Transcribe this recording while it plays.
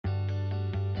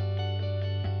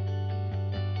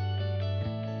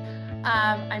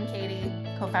I'm Katie,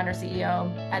 co-founder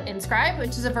CEO at InScribe,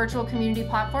 which is a virtual community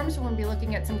platform. So we're going to be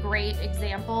looking at some great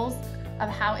examples of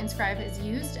how InScribe is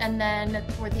used. And then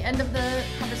toward the end of the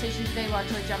conversation today, we'll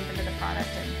actually jump into the product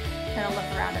and kind of look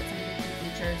around at some of the key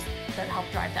features that help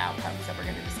drive the outcomes that we're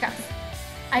going to discuss.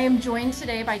 I am joined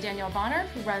today by Danielle Bonner,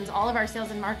 who runs all of our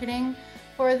sales and marketing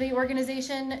for the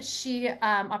organization. She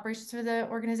operations for the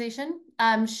organization.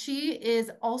 She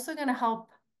is also going to help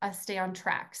us stay on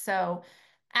track. So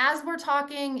as we're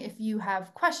talking, if you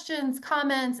have questions,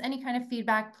 comments, any kind of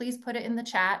feedback, please put it in the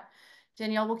chat.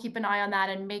 Danielle will keep an eye on that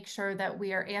and make sure that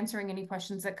we are answering any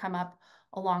questions that come up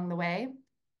along the way.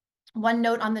 One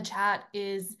note on the chat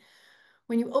is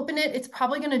when you open it, it's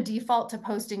probably going to default to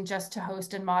posting just to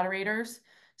host and moderators.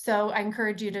 So I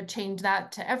encourage you to change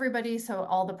that to everybody so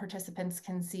all the participants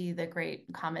can see the great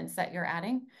comments that you're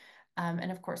adding.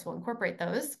 And of course, we'll incorporate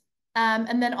those.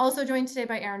 And then also joined today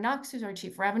by Erin Knox, who's our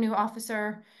Chief Revenue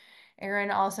Officer.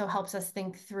 Erin also helps us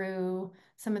think through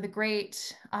some of the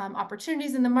great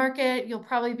opportunities in the market. You'll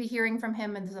probably be hearing from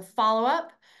him as a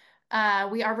follow-up.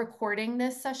 We are recording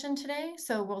this session today,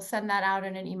 so we'll send that out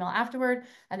in an email afterward,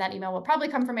 and that email will probably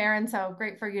come from Erin, so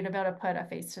great for you to be able to put a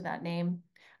face to that name.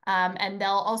 And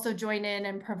they'll also join in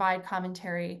and provide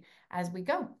commentary as we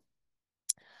go.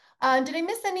 Did I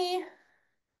miss any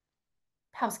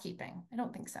housekeeping? I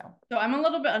don't think so. So I'm a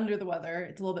little bit under the weather.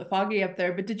 It's a little bit foggy up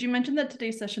there, but did you mention that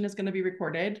today's session is going to be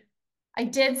recorded? I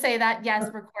did say that, yes,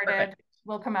 recorded. Perfect.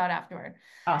 Will come out afterward.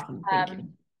 Awesome. Thank you.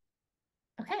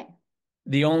 Okay.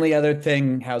 The only other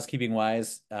thing, housekeeping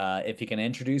wise, if you can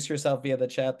introduce yourself via the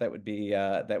chat, that would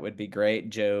be great.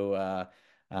 Joe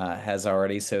has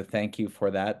already, so thank you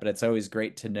for that. But it's always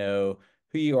great to know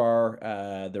who you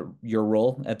are, your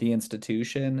role at the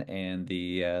institution, and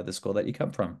the school that you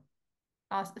come from.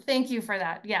 Awesome. Thank you for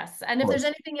that. Yes. And Of if there's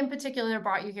course. anything in particular that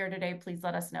brought you here today, please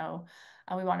let us know.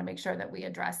 We want to make sure that we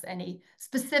address any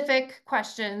specific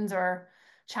questions or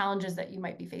challenges that you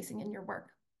might be facing in your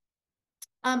work.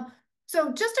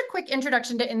 So just a quick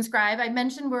introduction to InScribe. I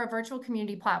mentioned we're a virtual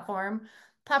community platform.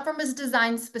 Platform is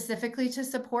designed specifically to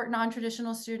support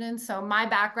non-traditional students. So my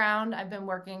background, I've been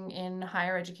working in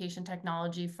higher education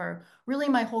technology for really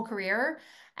my whole career.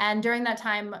 And during that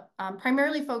time,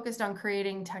 primarily focused on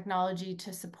creating technology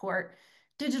to support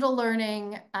digital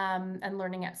learning and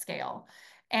learning at scale.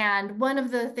 And one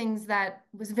of the things that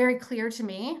was very clear to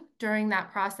me during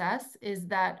that process is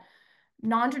that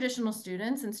non-traditional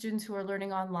students and students who are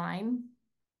learning online,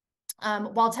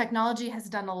 while technology has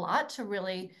done a lot to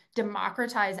really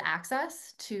democratize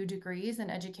access to degrees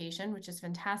and education, which is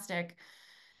fantastic,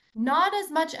 not as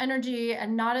much energy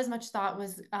and not as much thought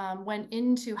was went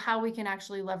into how we can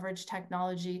actually leverage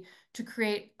technology to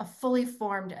create a fully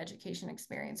formed education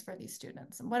experience for these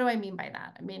students. And what do I mean by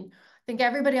that? I mean, I think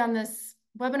everybody on this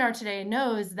webinar today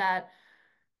knows that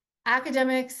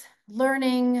academics,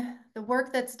 learning, the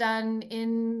work that's done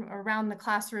in or around the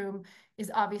classroom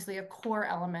is obviously a core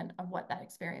element of what that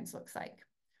experience looks like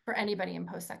for anybody in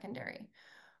post-secondary.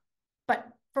 But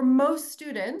for most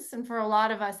students, and for a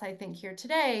lot of us, I think here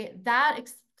today, that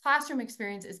classroom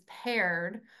experience is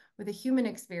paired with a human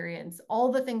experience,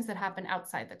 all the things that happen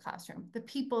outside the classroom, the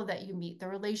people that you meet, the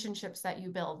relationships that you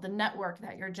build, the network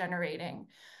that you're generating,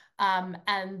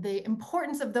 and the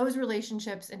importance of those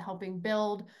relationships in helping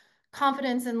build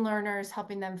confidence in learners,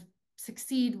 helping them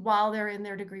succeed while they're in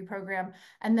their degree program,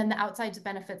 and then the outside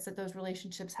benefits that those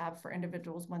relationships have for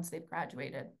individuals once they've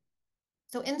graduated.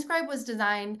 So InScribe was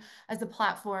designed as a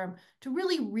platform to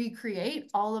really recreate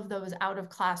all of those out of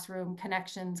classroom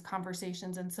connections,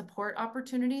 conversations, and support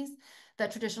opportunities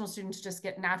that traditional students just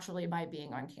get naturally by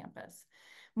being on campus.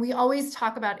 We always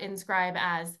talk about InScribe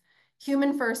as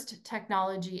human first,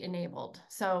 technology enabled.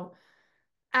 So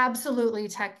absolutely,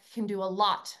 tech can do a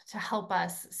lot to help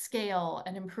us scale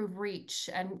and improve reach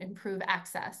and improve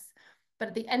access. But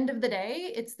at the end of the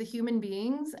day, it's the human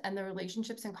beings and the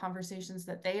relationships and conversations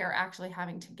that they are actually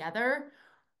having together,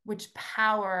 which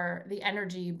power the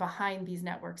energy behind these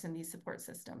networks and these support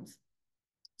systems.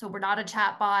 So we're not a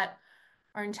chatbot.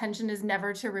 Our intention is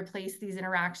never to replace these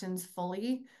interactions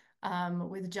fully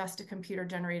with just a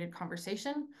computer-generated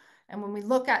conversation. And when we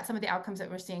look at some of the outcomes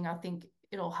that we're seeing, I think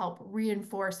it'll help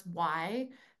reinforce why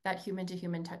that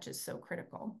human-to-human touch is so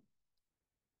critical.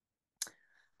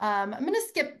 I'm going to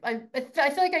skip. I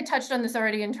feel like I touched on this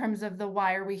already in terms of the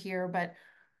why are we here, but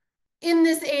in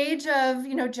this age of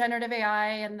generative AI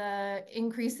and the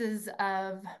increases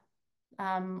of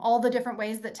all the different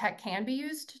ways that tech can be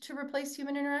used to replace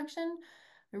human interaction,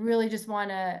 I really just want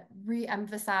to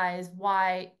re-emphasize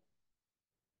why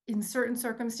in certain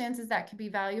circumstances that could be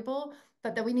valuable,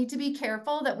 but that we need to be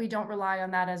careful that we don't rely on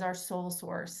that as our sole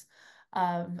source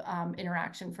of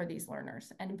interaction for these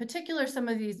learners. And in particular, some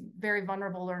of these very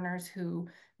vulnerable learners who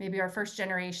maybe are first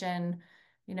generation,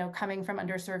 coming from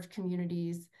underserved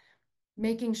communities,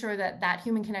 making sure that that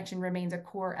human connection remains a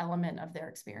core element of their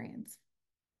experience.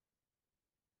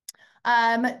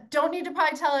 Don't need to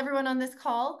probably tell everyone on this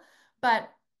call, but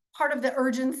part of the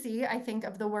urgency, I think,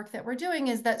 of the work that we're doing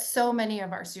is that so many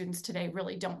of our students today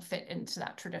really don't fit into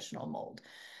that traditional mold.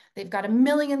 They've got a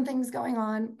million things going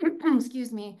on,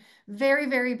 excuse me, very,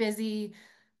 very busy,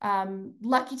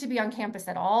 lucky to be on campus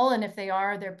at all. And if they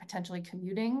are, they're potentially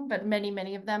commuting, but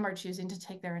many of them are choosing to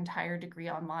take their entire degree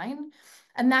online.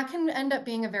 And that can end up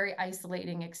being a very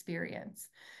isolating experience.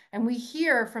 And we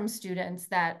hear from students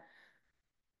that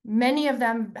many of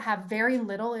them have very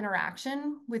little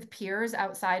interaction with peers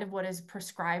outside of what is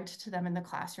prescribed to them in the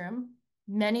classroom.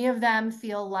 Many of them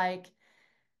feel like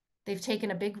they've taken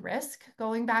a big risk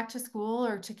going back to school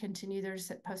or to continue their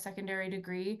post-secondary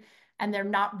degree, and they're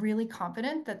not really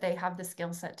confident that they have the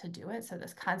skill set to do it. So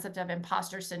this concept of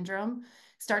imposter syndrome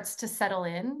starts to settle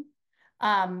in.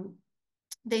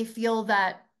 They feel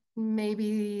that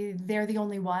maybe they're the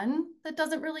only one that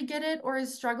doesn't really get it or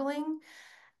is struggling.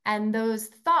 And those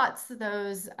thoughts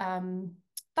that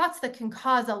can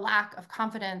cause a lack of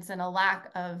confidence and a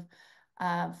lack of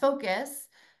focus,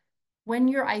 when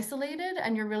you're isolated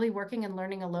and you're really working and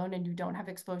learning alone and you don't have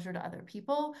exposure to other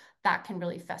people, that can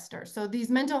really fester. So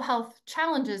these mental health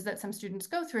challenges that some students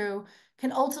go through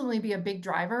can ultimately be a big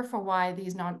driver for why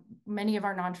many of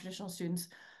our non-traditional students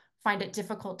find it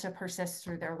difficult to persist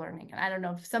through their learning. And I don't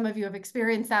know if some of you have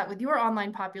experienced that with your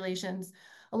online populations.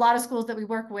 A lot of schools that we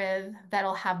work with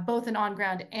that'll have both an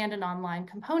on-ground and an online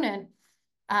component,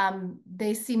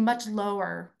 they see much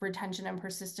lower retention and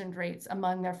persistent rates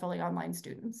among their fully online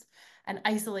students. And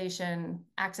isolation,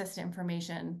 access to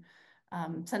information,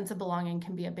 sense of belonging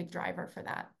can be a big driver for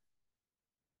that.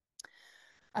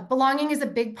 Belonging is a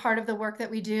big part of the work that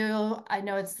we do. I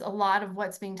know it's a lot of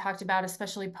what's being talked about,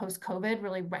 especially post-COVID,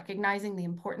 really recognizing the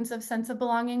importance of sense of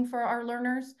belonging for our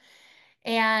learners.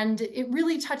 And it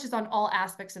really touches on all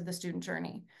aspects of the student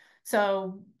journey.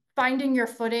 So finding your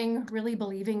footing, really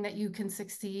believing that you can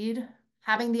succeed,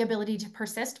 having the ability to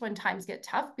persist when times get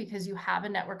tough because you have a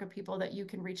network of people that you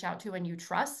can reach out to and you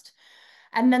trust.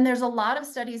 And then there's a lot of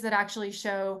studies that actually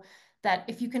show that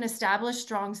if you can establish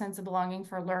strong sense of belonging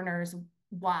for learners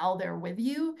while they're with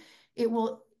you, it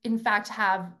will in fact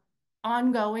have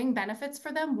ongoing benefits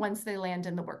for them once they land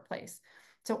in the workplace.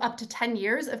 So up to 10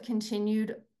 years of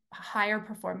continued higher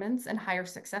performance and higher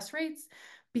success rates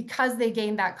because they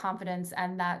gained that confidence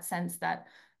and that sense that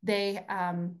they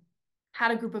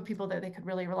had a group of people that they could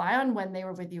really rely on when they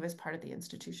were with you as part of the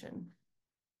institution.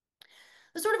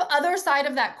 The sort of other side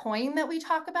of that coin that we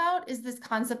talk about is this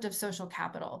concept of social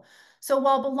capital. So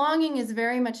while belonging is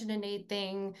very much an innate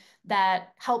thing that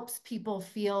helps people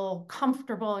feel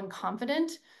comfortable and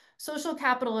confident, social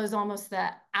capital is almost the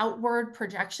outward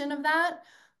projection of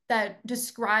that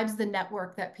describes the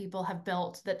network that people have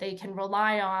built that they can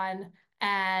rely on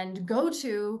and go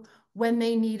to when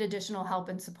they need additional help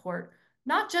and support.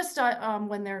 Not just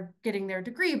when they're getting their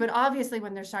degree, but obviously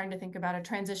when they're starting to think about a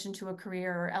transition to a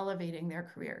career or elevating their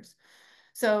careers.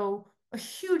 So a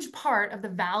huge part of the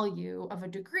value of a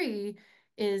degree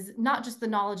is not just the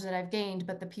knowledge that I've gained,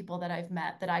 but the people that I've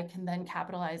met that I can then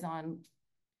capitalize on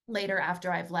later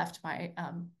after I've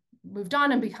moved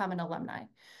on and become an alumni.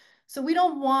 So we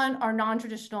don't want our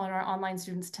non-traditional and our online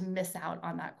students to miss out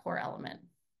on that core element.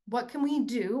 What can we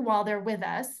do while they're with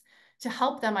us to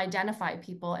help them identify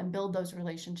people and build those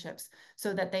relationships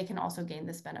so that they can also gain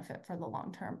this benefit for the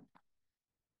long term?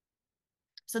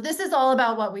 So this is all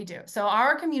about what we do. So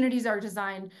our communities are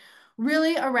designed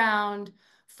really around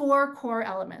 4 core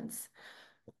elements.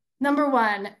 Number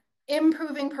 1,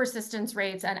 improving persistence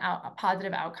rates and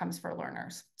positive outcomes for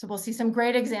learners. So we'll see some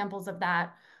great examples of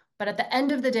that. But at the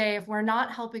end of the day, if we're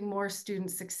not helping more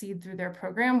students succeed through their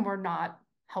program, we're not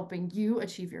helping you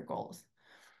achieve your goals.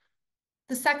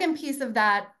 The second piece of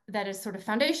that is sort of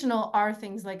foundational are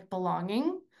things like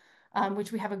belonging,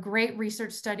 which we have a great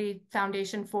research study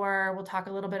foundation for. We'll talk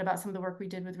a little bit about some of the work we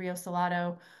did with Rio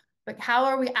Salado. But how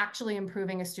are we actually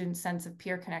improving a student's sense of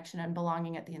peer connection and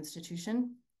belonging at the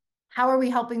institution? How are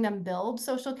we helping them build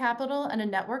social capital and a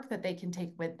network that they can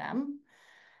take with them?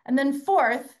 And then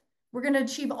fourth, we're going to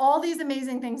achieve all these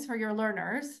amazing things for your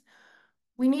learners.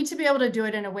 We need to be able to do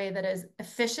it in a way that is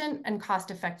efficient and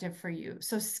cost-effective for you.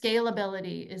 So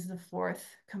scalability is the fourth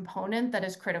component that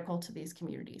is critical to these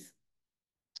communities.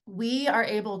 We are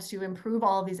able to improve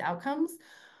all of these outcomes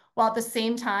while at the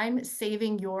same time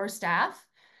saving your staff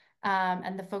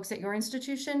and the folks at your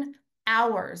institution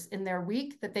hours in their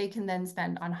week that they can then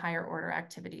spend on higher order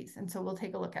activities. And so we'll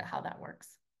take a look at how that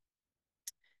works.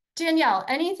 Danielle,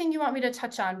 anything you want me to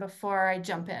touch on before I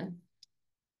jump in?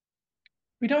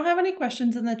 We don't have any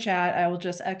questions in the chat. I will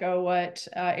just echo what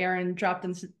Erin dropped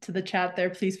into the chat there.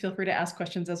 Please feel free to ask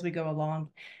questions as we go along,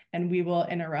 and we will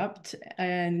interrupt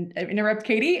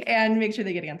Katie and make sure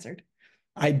they get answered.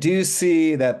 I do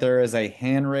see that there is a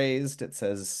hand raised. It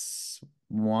says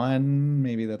one,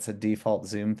 maybe that's a default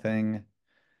Zoom thing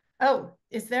Oh,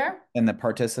 is there? in the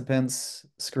participants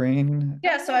screen.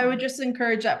 Yeah, so I would just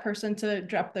encourage that person to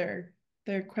drop their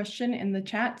question in the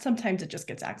chat. Sometimes it just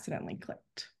gets accidentally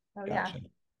clicked. Oh, Gotcha. yeah.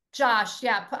 Josh,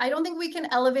 yeah, I don't think we can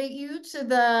elevate you to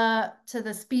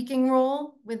the speaking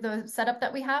role with the setup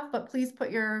that we have, but please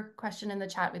put your question in the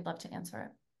chat. We'd love to answer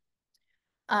it.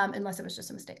 Unless it was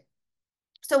just a mistake.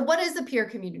 So what is the peer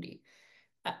community?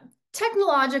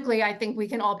 Technologically, I think we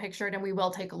can all picture it and we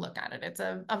will take a look at it. It's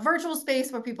a virtual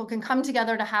space where people can come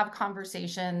together to have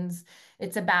conversations.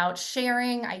 It's about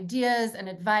sharing ideas and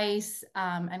advice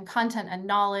and content and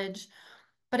knowledge.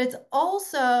 But it's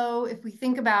also, if we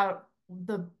think about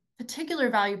the particular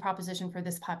value proposition for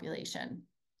this population,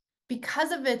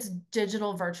 because of its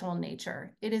digital virtual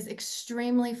nature, it is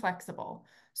extremely flexible.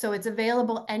 So it's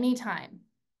available anytime,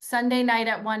 Sunday night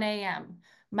at 1 a.m.,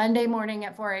 Monday morning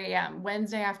at 4 a.m.,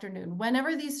 Wednesday afternoon,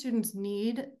 whenever these students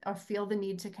need or feel the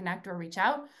need to connect or reach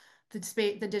out,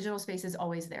 the digital space is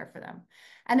always there for them.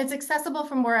 And it's accessible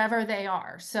from wherever they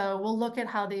are. So we'll look at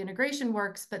how the integration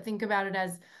works, but think about it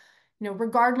as,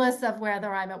 regardless of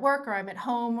whether I'm at work or I'm at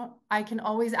home, I can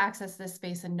always access this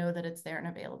space and know that it's there and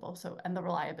available. So, and the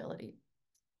reliability.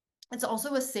 It's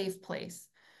also a safe place.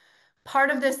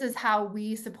 Part of this is how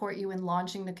we support you in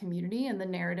launching the community and the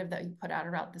narrative that you put out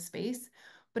about the space.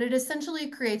 But it essentially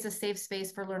creates a safe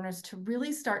space for learners to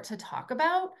really start to talk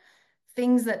about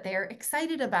things that they're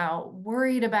excited about,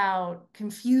 worried about,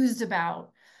 confused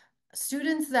about.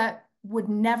 Students that would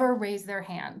never raise their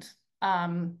hand,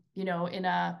 in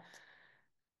a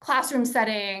classroom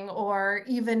setting or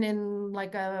even in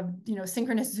like a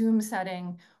synchronous Zoom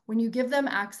setting, when you give them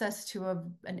access to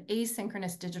an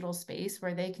asynchronous digital space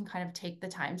where they can kind of take the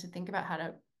time to think about how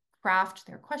to craft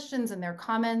their questions and their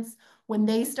comments, when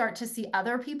they start to see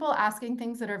other people asking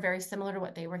things that are very similar to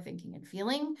what they were thinking and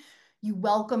feeling, you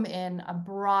welcome in a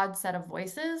broad set of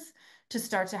voices to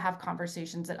start to have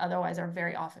conversations that otherwise are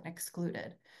very often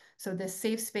excluded. So this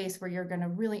safe space where you're going to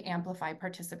really amplify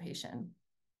participation.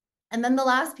 And then the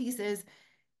last piece is,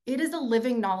 it is a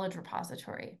living knowledge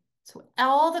repository. So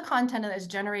all the content that is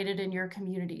generated in your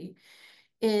community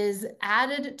is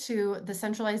added to the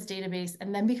centralized database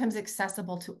and then becomes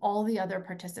accessible to all the other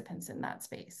participants in that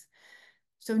space.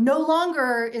 So no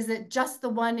longer is it just the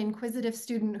one inquisitive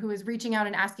student who is reaching out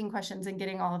and asking questions and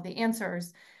getting all of the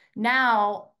answers.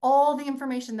 Now, all the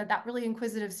information that really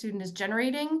inquisitive student is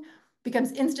generating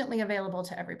becomes instantly available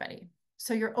to everybody.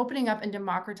 So you're opening up and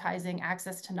democratizing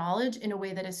access to knowledge in a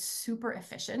way that is super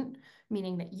efficient,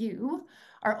 meaning that you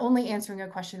are only answering a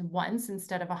question once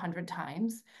instead of 100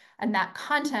 times. And that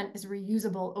content is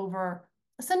reusable over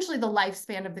essentially the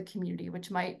lifespan of the community, which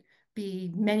might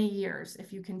be many years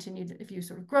if you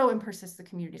sort of grow and persist the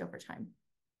community over time.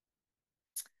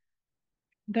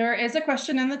 There is a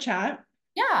question in the chat.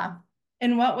 Yeah.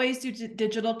 In what ways do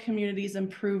digital communities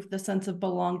improve the sense of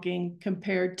belonging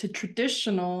compared to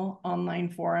traditional online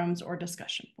forums or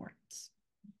discussion boards?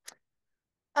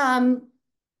 I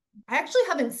actually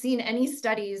haven't seen any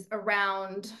studies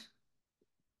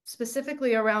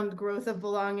specifically around growth of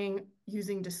belonging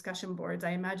using discussion boards.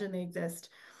 I imagine they exist.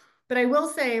 But I will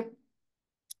say,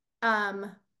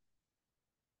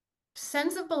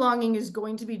 sense of belonging is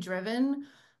going to be driven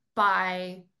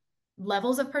by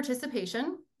levels of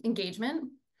participation, engagement,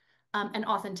 and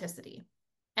authenticity.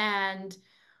 And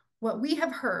what we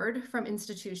have heard from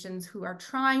institutions who are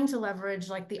trying to leverage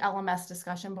like the LMS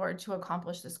discussion board to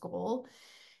accomplish this goal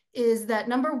is that,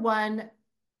 number one,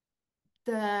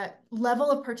 the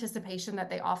level of participation that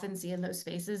they often see in those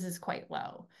spaces is quite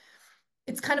low.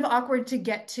 It's kind of awkward to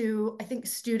get to. I think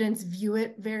students view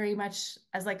it very much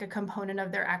as like a component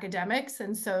of their academics.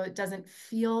 And so it doesn't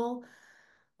feel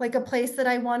like a place that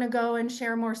I want to go and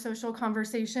share more social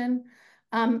conversation.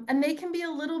 And they can be a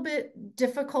little bit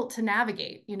difficult to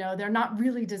navigate. They're not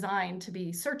really designed to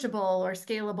be searchable or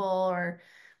scalable or,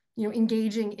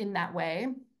 engaging in that way.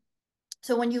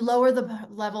 So when you lower the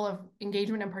level of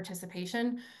engagement and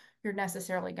participation, you're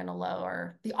necessarily going to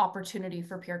lower the opportunity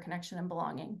for peer connection and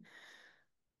belonging.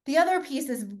 The other piece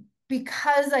is,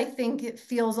 because I think it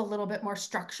feels a little bit more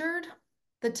structured,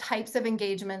 the types of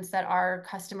engagements that our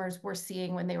customers were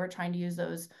seeing when they were trying to use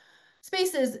those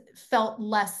spaces felt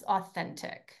less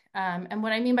authentic. And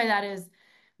what I mean by that is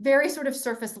very sort of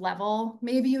surface level.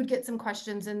 Maybe you'd get some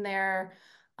questions in there.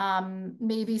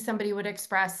 Maybe somebody would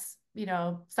express,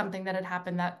 something that had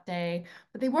happened that day,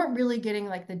 but they weren't really getting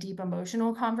like the deep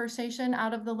emotional conversation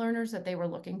out of the learners that they were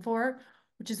looking for,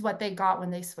 which is what they got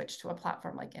when they switched to a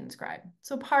platform like InScribe.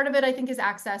 So part of it, I think, is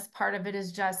access. Part of it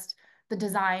is just the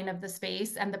design of the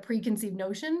space and the preconceived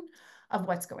notion of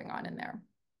what's going on in there.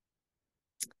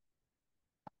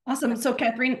 Awesome. So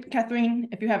Catherine,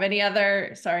 if you have any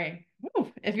other,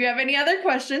 if you have any other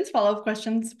questions, follow-up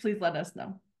questions, please let us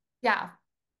know. Yeah,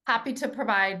 happy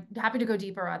to go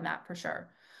deeper on that for sure.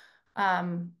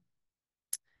 Oh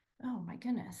my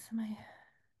goodness,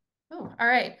 all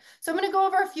right. So I'm going to go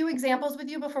over a few examples with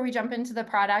you before we jump into the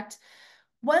product.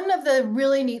 One of the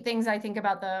really neat things I think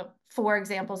about the 4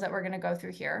 examples that we're going to go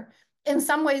through here, in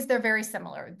some ways, they're very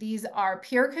similar. These are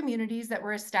peer communities that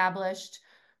were established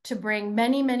to bring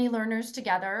many, many learners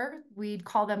together. We'd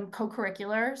call them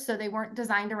co-curricular, so they weren't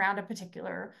designed around a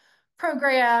particular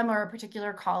program or a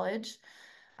particular college.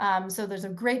 So there's a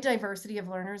great diversity of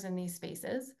learners in these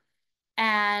spaces.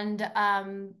 And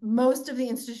most of the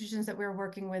institutions that we were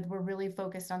working with were really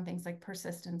focused on things like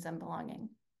persistence and belonging.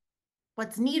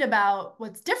 What's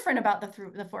different about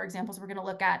the 4 examples we're going to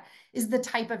look at is the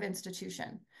type of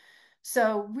institution.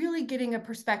 So really getting a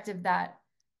perspective that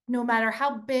no matter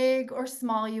how big or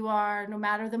small you are, no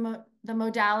matter the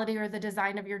modality or the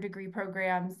design of your degree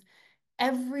programs,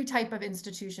 every type of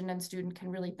institution and student can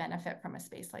really benefit from a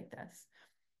space like this.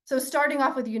 So starting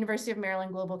off with the University of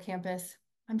Maryland Global Campus,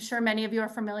 I'm sure many of you are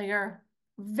familiar,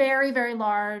 very, very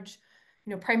large,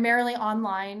 primarily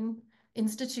online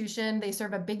institution. They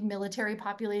serve a big military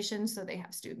population, so they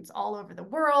have students all over the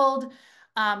world.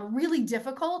 Really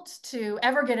difficult to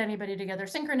ever get anybody together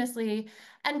synchronously,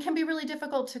 and can be really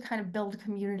difficult to kind of build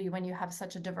community when you have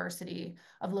such a diversity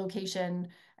of location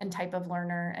and type of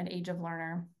learner and age of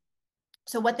learner.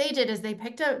 So what they did is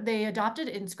they adopted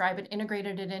InScribe and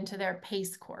integrated it into their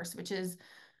PACE course, which is,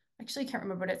 actually can't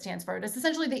remember what it stands for. It's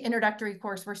essentially the introductory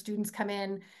course where students come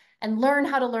in and learn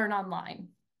how to learn online.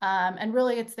 And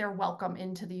really it's their welcome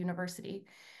into the university.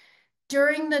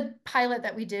 During the pilot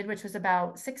that we did, which was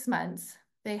about 6 months,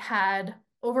 they had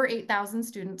over 8,000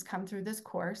 students come through this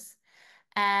course,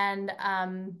 and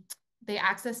they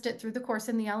accessed it through the course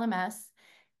in the LMS.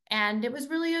 And it was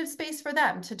really a space for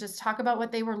them to just talk about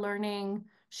what they were learning,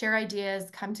 share ideas,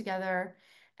 come together.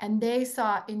 And they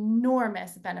saw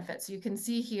enormous benefits. You can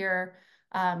see here,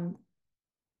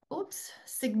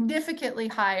 significantly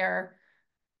higher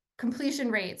completion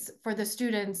rates for the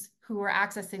students who were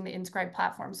accessing the InScribe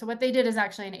platform. So what they did is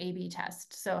actually an A/B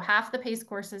test. So half the PACE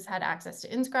courses had access to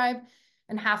InScribe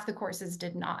and half the courses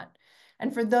did not.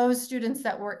 And for those students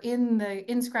that were in the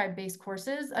InScribe-based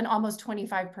courses, an almost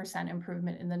 25%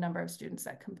 improvement in the number of students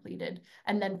that completed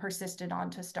and then persisted on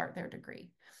to start their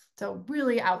degree. So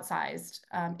really outsized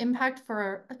impact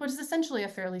for what is essentially a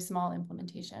fairly small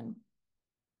implementation.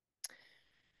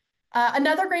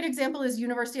 Another great example is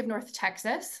University of North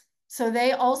Texas. So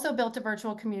they also built a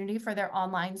virtual community for their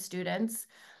online students.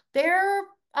 Their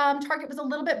target was a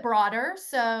little bit broader.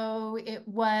 So it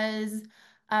was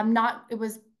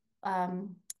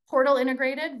portal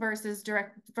integrated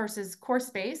versus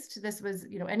course-based. This was,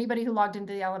 anybody who logged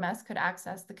into the LMS could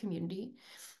access the community.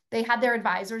 They had their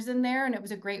advisors in there, and it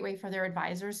was a great way for their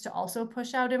advisors to also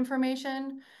push out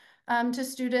information to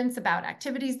students about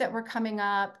activities that were coming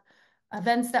up,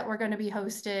 events that were going to be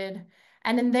hosted.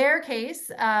 And in their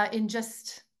case, in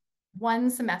just 1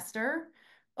 semester,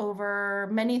 over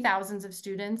many thousands of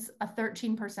students, a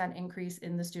 13% increase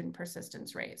in the student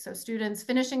persistence rate. So students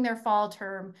finishing their fall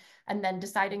term and then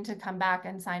deciding to come back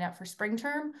and sign up for spring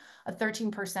term, a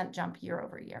 13% jump year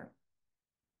over year.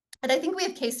 And I think we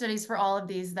have case studies for all of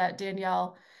these that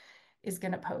Danielle is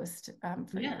going to post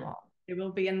for you all. It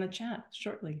will be in the chat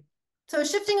shortly. So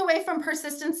shifting away from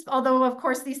persistence, although of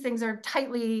course these things are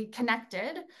tightly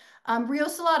connected, Rio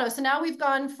Salado. So now we've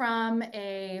gone from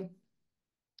a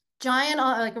giant,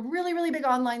 like a really, really big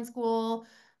online school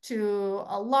to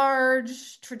a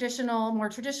large, more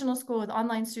traditional school with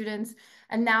online students,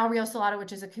 and now Rio Salado,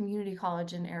 which is a community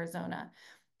college in Arizona.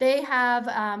 They have,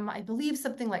 I believe,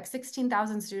 something like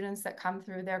 16,000 students that come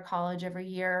through their college every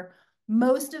year.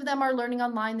 Most of them are learning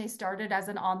online. They started as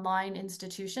an online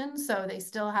institution, so they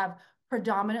still have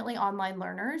predominantly online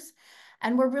learners.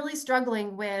 And we're really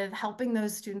struggling with helping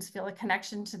those students feel a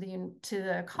connection to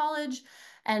the college,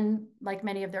 and like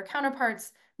many of their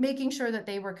counterparts, making sure that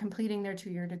they were completing their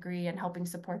 2-year degree and helping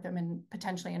support them in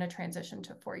potentially in a transition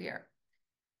to 4-year.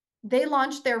 They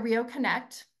launched their Rio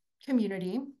Connect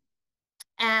community,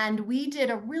 And we did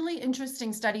a really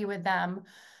interesting study with them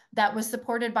that was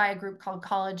supported by a group called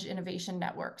College Innovation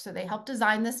Network. So they helped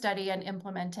design the study and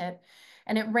implement it.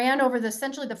 And it ran over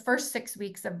essentially the first 6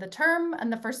 weeks of the term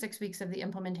and the first 6 weeks of the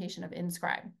implementation of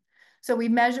InScribe. So we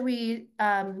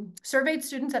surveyed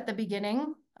students at the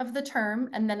beginning of the term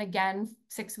and then again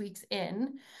 6 weeks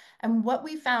in. And what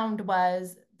we found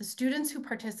was the students who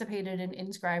participated in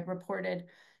InScribe reported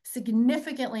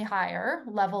significantly higher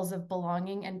levels of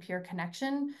belonging and peer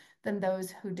connection than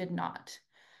those who did not.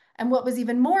 And what was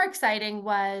even more exciting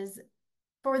was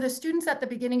for the students at the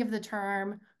beginning of the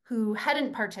term who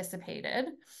hadn't participated,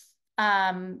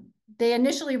 they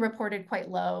initially reported quite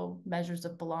low measures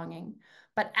of belonging.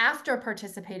 But after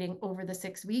participating over the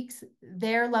 6 weeks,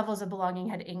 their levels of belonging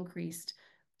had increased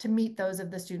to meet those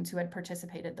of the students who had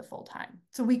participated the full time.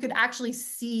 So we could actually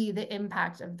see the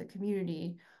impact of the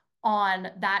community on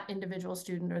that individual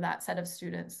student or that set of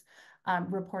students'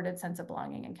 reported sense of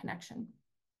belonging and connection.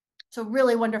 So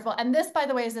really wonderful. And this, by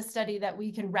the way, is a study that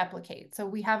we can replicate. So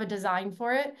we have a design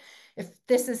for it. If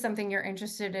this is something you're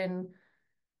interested in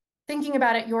thinking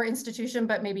about at your institution,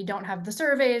 but maybe don't have the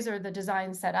surveys or the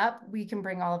design set up, we can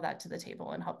bring all of that to the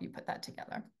table and help you put that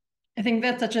together. I think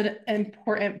that's such an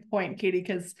important point, Katie,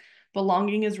 because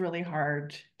belonging is really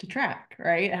hard to track,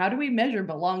 right? How do we measure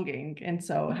belonging? And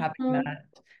so having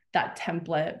that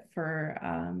template for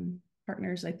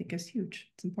partners, I think, is huge.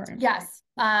 It's important. Yes.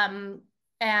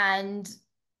 And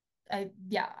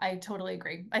I totally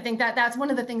agree. I think that that's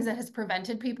one of the things that has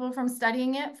prevented people from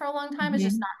studying it for a long time is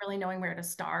just not really knowing where to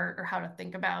start or how to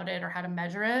think about it or how to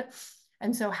measure it.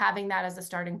 And so having that as a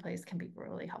starting place can be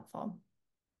really helpful.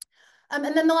 And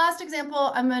then the last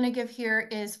example I'm going to give here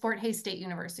is Fort Hays State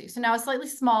University. So now a slightly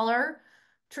smaller,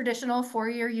 traditional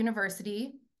four-year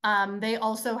university. They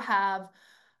also have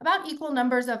about equal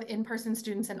numbers of in-person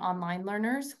students and online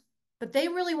learners, but they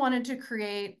really wanted to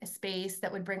create a space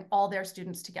that would bring all their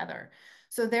students together.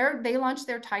 So they launched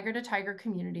their Tiger to Tiger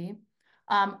community,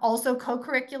 also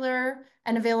co-curricular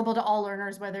and available to all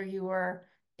learners, whether you were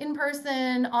in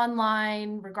person,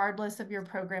 online, regardless of your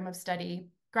program of study,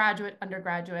 graduate,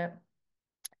 undergraduate.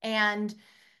 And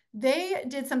they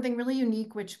did something really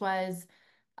unique, which was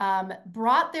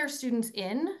brought their students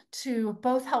in to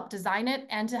both help design it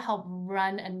and to help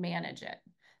run and manage it.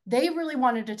 They really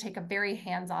wanted to take a very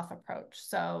hands-off approach.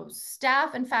 So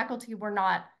staff and faculty were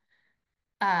not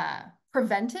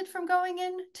prevented from going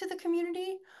into the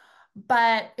community,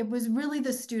 but it was really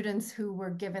the students who were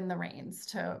given the reins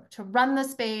to run the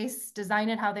space, design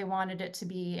it how they wanted it to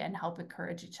be, and help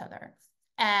encourage each other.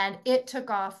 And it took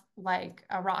off like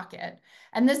a rocket.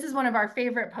 And this is one of our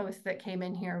favorite posts that came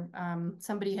in here.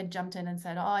 Somebody had jumped in and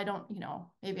said, oh, I don't,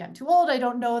 maybe I'm too old. I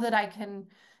don't know that I can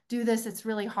do this. It's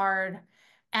really hard.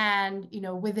 And,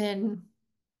 Andrew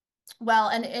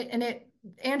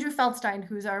Feldstein,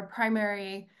 who's our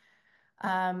primary,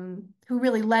 who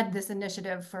really led this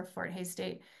initiative for Fort Hays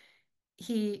State,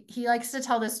 he likes to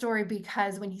tell this story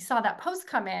because when he saw that post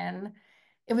come in,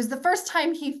 it was the first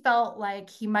time he felt like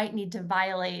he might need to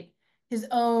violate his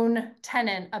own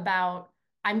tenet about,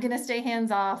 I'm going to stay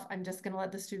hands off. I'm just going to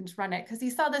let the students run it. Because he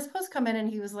saw this post come in and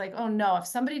he was like, oh no, if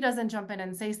somebody doesn't jump in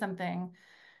and say something,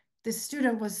 this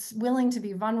student was willing to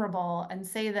be vulnerable and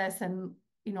say this. And,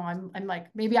 I'm like,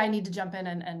 maybe I need to jump in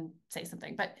and say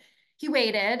something. But he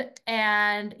waited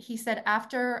and he said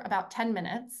after about 10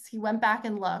 minutes, he went back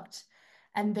and looked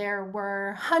and there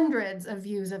were hundreds of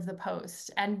views of the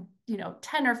post and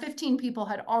 10 or 15 people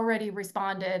had already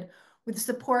responded with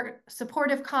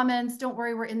supportive comments. Don't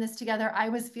worry, we're in this together. I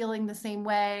was feeling the same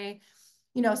way.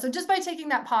 So just by taking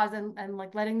that pause and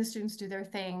like letting the students do their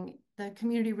thing, the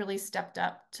community really stepped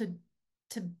up to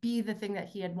be the thing that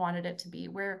he had wanted it to be,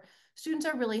 where students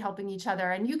are really helping each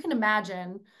other. And you can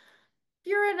imagine if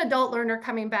you're an adult learner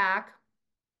coming back,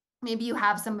 maybe you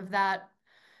have some of that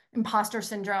imposter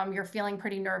syndrome, you're feeling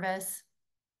pretty nervous.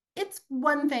 It's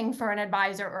one thing for an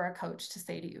advisor or a coach to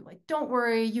say to you, like, don't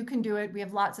worry, you can do it. We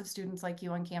have lots of students like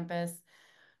you on campus.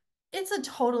 It's a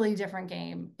totally different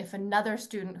game if another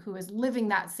student who is living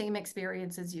that same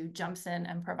experience as you jumps in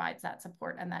and provides that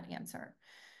support and that answer.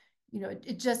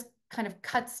 It just kind of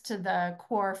cuts to the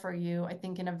core for you, I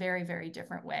think, in a very, very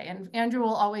different way. And Andrew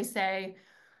will always say,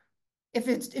 if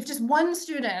just one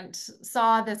student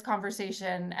saw this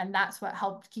conversation and that's what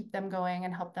helped keep them going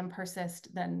and help them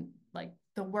persist, then like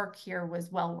the work here was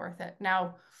well worth it.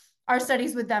 Now, our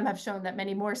studies with them have shown that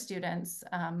many more students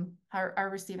are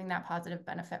receiving that positive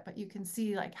benefit, but you can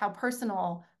see like how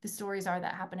personal the stories are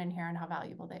that happen in here and how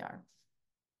valuable they are.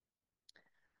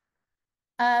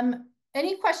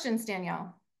 Any questions,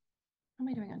 Danielle? How am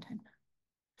I doing on time?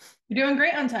 You're doing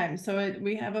great on time. So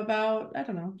we have about, I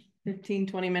don't know, 15,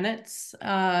 20 minutes,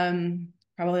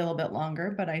 probably a little bit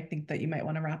longer, but I think that you might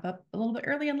want to wrap up a little bit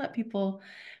early and let people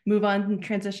move on and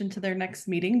transition to their next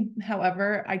meeting.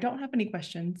 However, I don't have any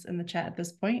questions in the chat at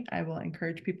this point. I will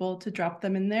encourage people to drop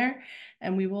them in there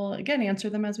and we will again answer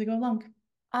them as we go along.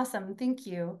 Awesome, thank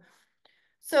you.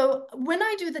 So when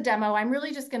I do the demo, I'm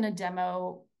really just going to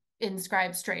demo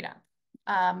InScribe straight up.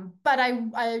 But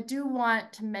I do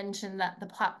want to mention that the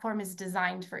platform is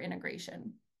designed for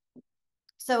integration.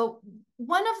 So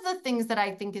one of the things that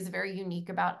I think is very unique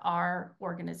about our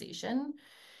organization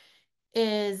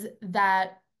is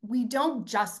that we don't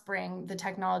just bring the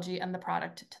technology and the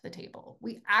product to the table.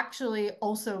 We actually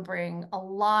also bring a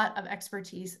lot of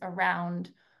expertise around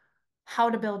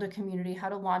how to build a community, how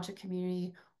to launch a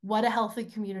community, what a healthy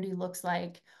community looks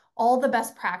like, all the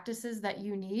best practices that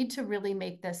you need to really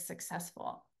make this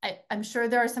successful. I'm sure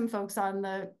there are some folks on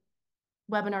the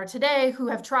webinar today who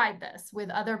have tried this with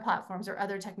other platforms or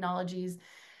other technologies.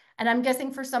 And I'm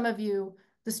guessing for some of you,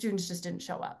 the students just didn't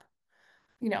show up,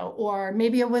 or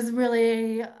maybe it was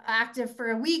really active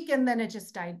for a week and then it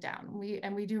just died down.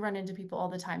 We do run into people all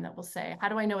the time that will say, how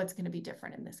do I know it's going to be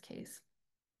different in this case?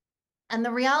 And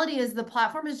the reality is the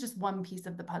platform is just one piece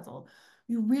of the puzzle.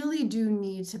 You really do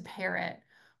need to pair it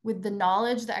with the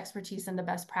knowledge, the expertise, and the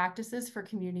best practices for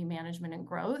community management and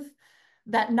growth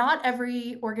that not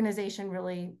every organization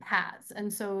really has.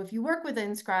 And so if you work with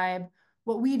InScribe,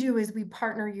 what we do is we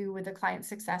partner you with a client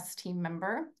success team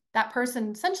member. That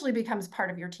person essentially becomes part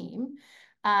of your team.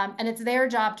 And it's their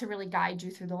job to really guide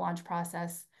you through the launch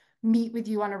process, meet with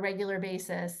you on a regular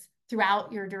basis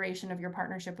throughout your duration of your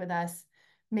partnership with us,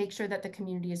 make sure that the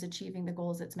community is achieving the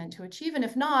goals it's meant to achieve. And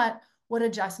if not, what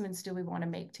adjustments do we want to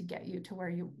make to get you to where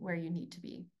you need to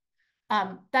be?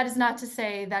 That is not to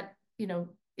say that,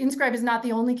 InScribe is not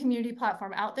the only community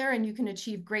platform out there and you can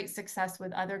achieve great success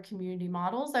with other community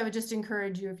models. I would just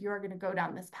encourage you, if you're going to go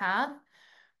down this path,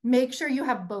 make sure you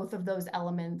have both of those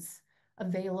elements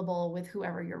available with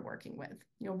whoever you're working with.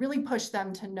 Really push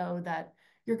them to know that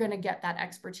you're going to get that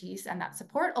expertise and that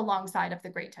support alongside of the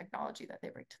great technology that they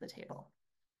bring to the table.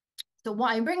 So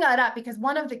why I bring that up, because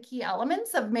one of the key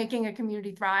elements of making a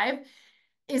community thrive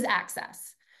is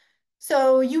access.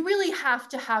 So you really have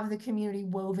to have the community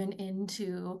woven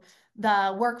into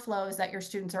the workflows that your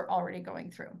students are already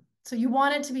going through. So you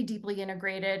want it to be deeply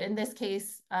integrated. In this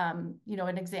case, an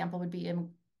example would be,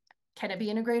 can it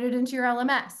be integrated into your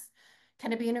LMS?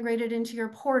 Can it be integrated into your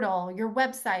portal, your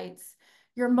websites,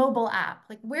 your mobile app?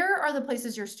 Like, where are the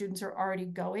places your students are already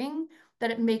going that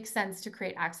it makes sense to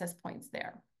create access points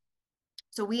there?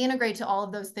 So we integrate to all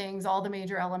of those things, all the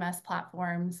major LMS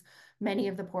platforms, many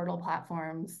of the portal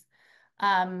platforms.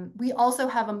 We also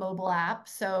have a mobile app.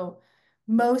 So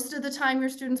most of the time your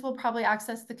students will probably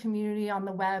access the community on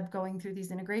the web going through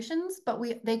these integrations, but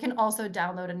they can also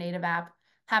download a native app,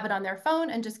 have it on their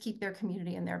phone, and just keep their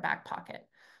community in their back pocket.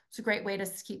 It's a great way to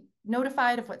keep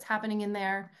notified of what's happening in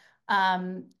there.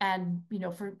 And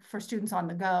for students on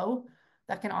the go,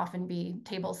 that can often be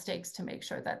table stakes to make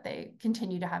sure that they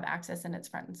continue to have access and it's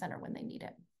front and center when they need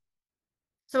it.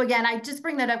 So again, I just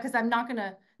bring that up because I'm not going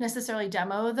to necessarily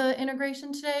demo the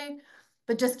integration today,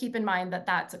 but just keep in mind that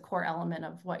that's a core element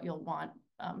of what you'll want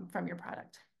from your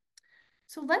product.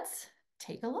 So let's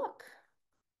take a look.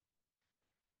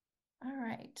 All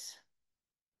right.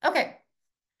 Okay.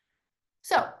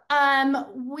 So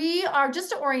we are,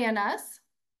 just to orient us,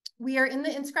 we are in the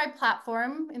InScribe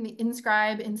platform, in the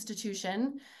InScribe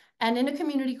institution, and in a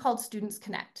community called Students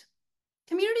Connect.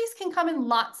 Communities can come in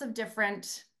lots of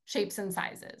different shapes and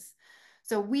sizes.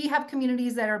 So we have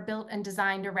communities that are built and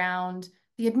designed around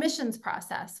the admissions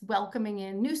process, welcoming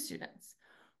in new students.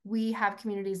 We have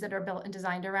communities that are built and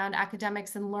designed around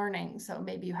academics and learning. So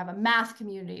maybe you have a math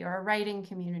community or a writing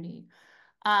community.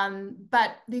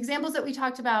 But the examples that we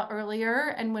talked about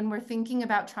earlier, and when we're thinking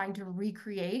about trying to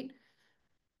recreate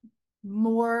a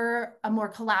more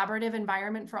collaborative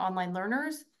environment for online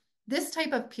learners, this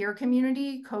type of peer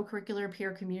community, co-curricular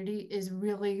peer community, is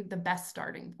really the best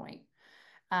starting point.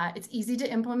 It's easy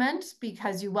to implement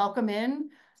because you welcome in,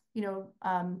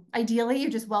 ideally you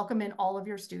just welcome in all of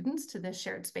your students to this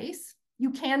shared space. You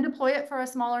can deploy it for a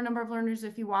smaller number of learners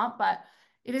if you want, but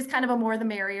it is kind of a more the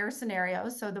merrier scenario.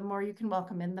 So the more you can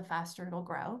welcome in, the faster it'll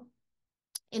grow.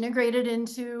 Integrated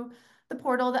into the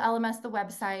portal, the LMS, the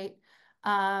website,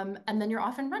 and then you're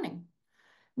off and running.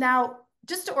 Now,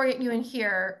 just to orient you in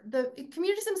here, the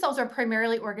communities themselves are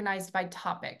primarily organized by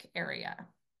topic area.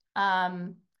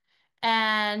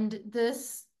 And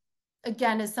this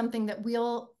again, is something that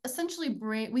we'll essentially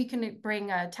we can bring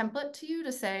a template to you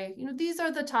to say, these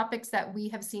are the topics that we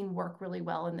have seen work really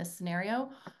well in this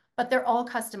scenario, but they're all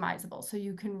customizable. So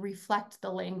you can reflect the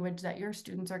language that your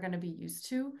students are going to be used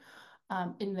to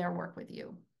in their work with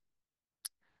you.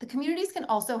 The communities can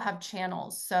also have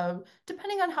channels. So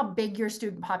depending on how big your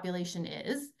student population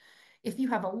is, if you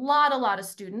have a lot of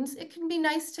students, it can be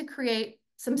nice to create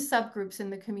some subgroups in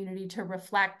the community to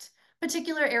reflect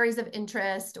particular areas of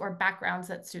interest or backgrounds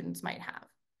that students might have.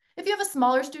 If you have a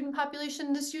smaller student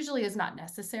population, this usually is not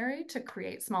necessary to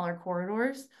create smaller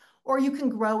corridors, or you can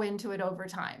grow into it over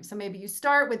time. So maybe you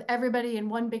start with everybody in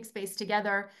one big space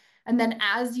together, and then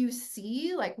as you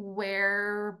see like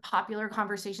where popular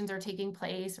conversations are taking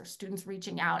place or students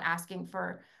reaching out, asking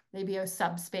for maybe a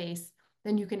subspace,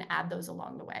 then you can add those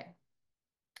along the way.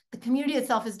 The community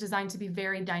itself is designed to be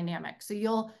very dynamic. So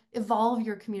you'll evolve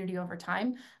your community over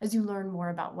time as you learn more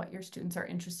about what your students are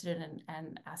interested in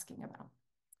and asking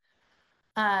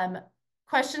about.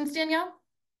 Questions, Danielle?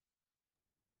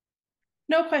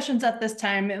 No questions at this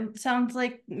time. It sounds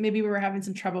like maybe we were having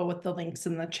some trouble with the links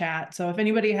in the chat. So if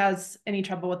anybody has any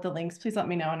trouble with the links, please let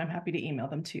me know and I'm happy to email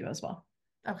them to you as well.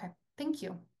 Okay, thank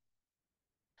you.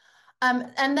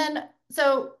 And then,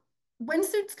 so when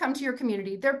students come to your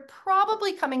community, they're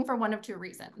probably coming for one of two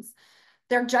reasons.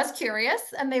 They're just curious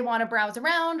and they want to browse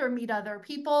around or meet other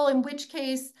people, in which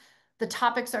case the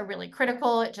topics are really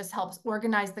critical. It just helps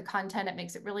organize the content. It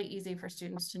makes it really easy for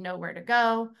students to know where to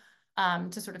go,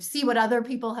 to sort of see what other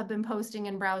people have been posting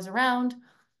and browse around.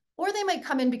 Or they might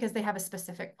come in because they have a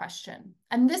specific question.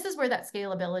 And this is where that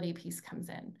scalability piece comes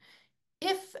in.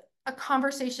 If a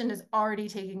conversation is already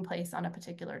taking place on a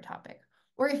particular topic,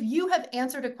 or if you have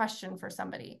answered a question for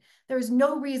somebody, there's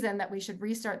no reason that we should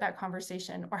restart that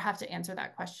conversation or have to answer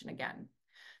that question again.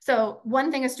 So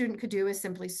one thing a student could do is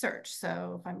simply search.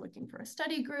 So if I'm looking for a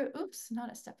study group, oops,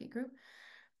 not a study group.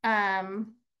 I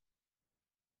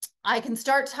can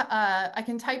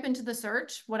type into the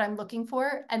search what I'm looking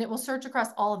for, and it will search across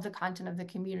all of the content of the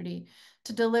community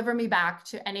to deliver me back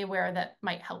to anywhere that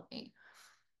might help me.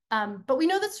 But we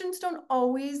know that students don't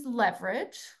always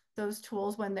leverage those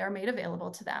tools when they're made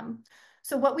available to them.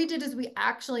 So what we did is we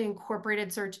actually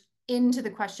incorporated search into the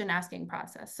question asking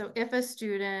process. So if a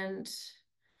student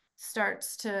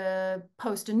starts to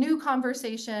post a new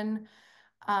conversation,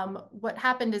 what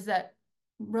happened is that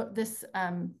this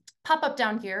pop-up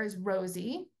down here is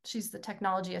Rosie. She's the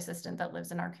technology assistant that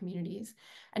lives in our communities.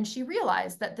 And she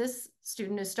realized that this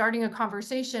student is starting a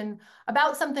conversation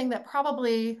about something that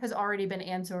probably has already been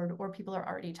answered or people are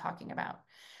already talking about.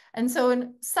 And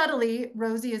so subtly,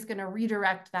 Rosie is going to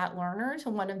redirect that learner to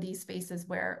one of these spaces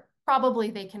where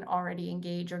probably they can already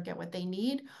engage or get what they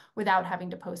need without having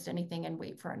to post anything and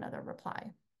wait for another reply.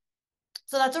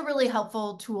 So that's a really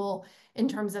helpful tool in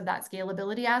terms of that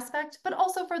scalability aspect, but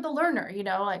also for the learner,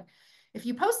 like if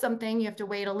you post something, you have to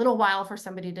wait a little while for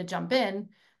somebody to jump in.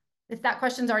 If that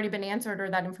question's already been answered or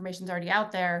that information's already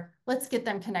out there, let's get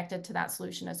them connected to that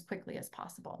solution as quickly as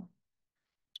possible.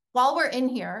 While we're in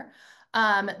here,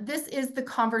 this is the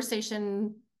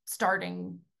conversation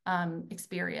starting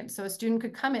experience. So a student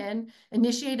could come in,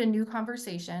 initiate a new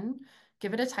conversation,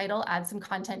 give it a title, add some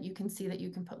content. You can see that you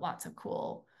can put lots of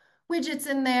cool widgets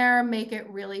in there, make it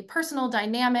really personal,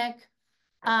 dynamic.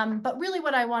 But really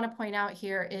what I want to point out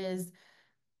here is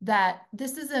that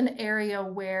this is an area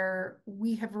where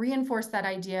we have reinforced that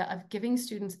idea of giving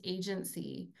students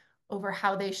agency over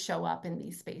how they show up in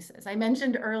these spaces. I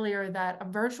mentioned earlier that a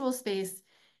virtual space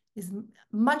is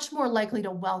much more likely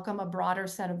to welcome a broader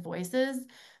set of voices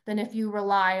than if you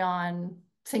rely on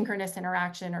synchronous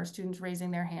interaction or students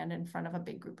raising their hand in front of a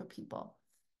big group of people.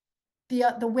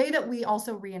 The way that we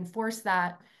also reinforce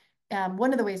that,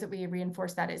 one of the ways that we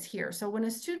reinforce that is here. So when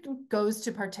a student goes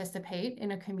to participate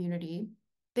in a community,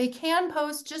 they can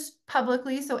post just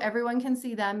publicly so everyone can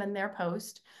see them and their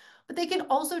post, but they can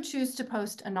also choose to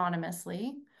post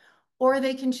anonymously, or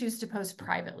they can choose to post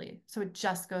privately. So it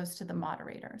just goes to the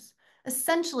moderators.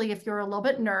 Essentially, if you're a little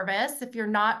bit nervous, if you're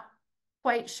not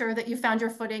quite sure that you found your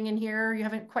footing in here, you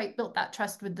haven't quite built that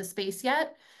trust with the space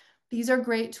yet, these are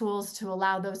great tools to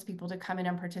allow those people to come in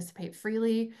and participate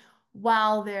freely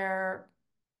while they're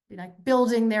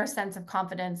building their sense of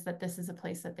confidence that this is a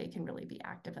place that they can really be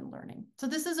active in learning. So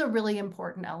this is a really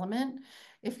important element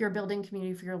if you're building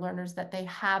community for your learners, that they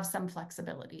have some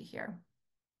flexibility here.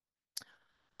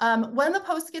 When the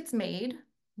post gets made,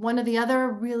 one of the other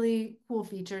really cool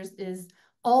features is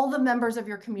all the members of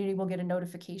your community will get a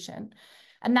notification.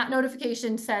 And that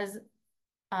notification says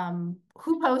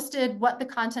who posted, what the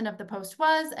content of the post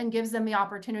was, and gives them the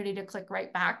opportunity to click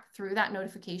right back through that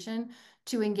notification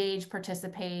to engage,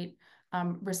 participate,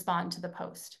 respond to the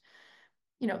post.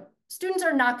 You know, students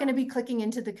are not going to be clicking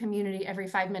into the community every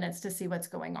 5 minutes to see what's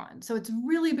going on. So it's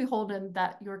really beholden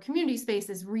that your community space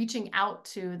is reaching out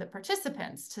to the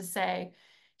participants to say,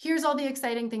 here's all the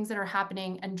exciting things that are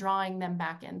happening, and drawing them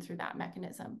back in through that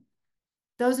mechanism.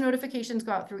 Those notifications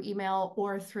go out through email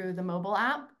or through the mobile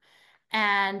app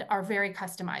and are very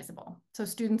customizable. So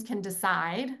students can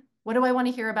decide, what do I want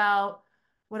to hear about?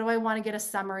 What do I want to get a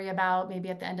summary about maybe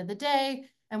at the end of the day?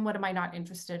 And what am I not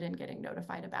interested in getting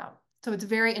notified about? So it's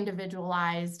very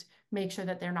individualized. Make sure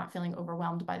that they're not feeling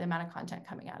overwhelmed by the amount of content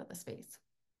coming out of the space.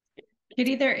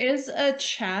 Katie, there is a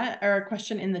chat or a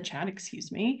question in the chat,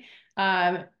 excuse me,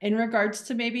 in regards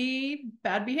to maybe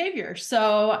bad behavior.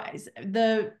 So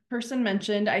the person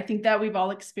mentioned, I think that we've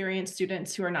all experienced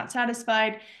students who are not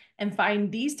satisfied and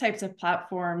find these types of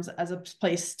platforms as a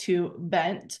place to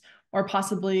vent or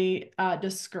possibly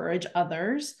discourage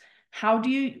others. How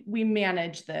do we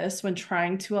manage this when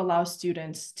trying to allow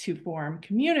students to form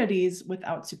communities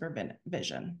without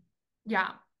supervision?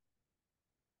 Yeah.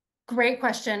 Great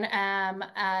question.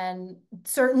 And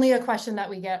certainly a question that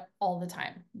we get all the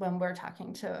time when we're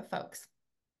talking to folks.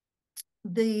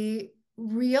 The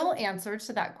real answer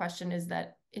to that question is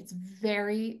that it's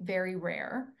very, very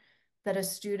rare that a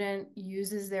student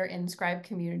uses their InScribe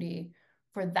community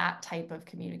for that type of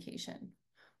communication.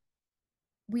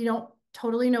 We don't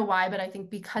totally know why, but I think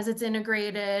because it's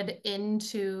integrated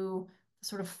into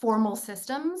sort of formal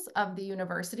systems of the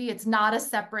university, it's not a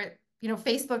separate, you know,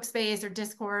 Facebook space or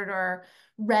Discord or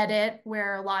Reddit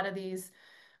where a lot of these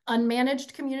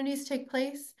unmanaged communities take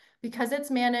place. Because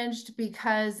it's managed,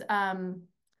 because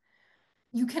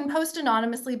you can post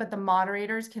anonymously, but the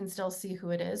moderators can still see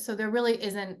who it is. So there really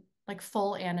isn't like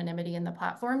full anonymity in the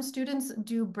platform. Students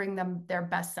do bring them their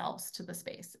best selves to the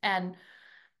space. And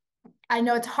I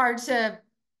know it's hard to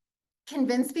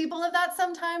convince people of that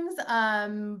sometimes,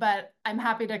 but I'm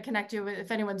happy to connect you with, if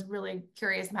anyone's really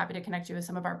curious, I'm happy to connect you with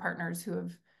some of our partners who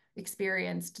have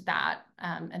experienced that,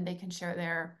 and they can share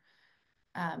their,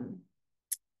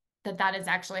 that is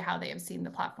actually how they have seen the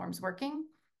platforms working.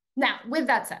 Now, with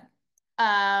that said,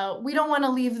 we don't want to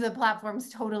leave the platforms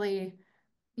totally,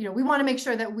 you know, we want to make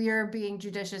sure that we're being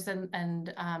judicious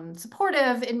and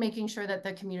supportive in making sure that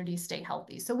the communities stay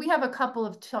healthy. So we have a couple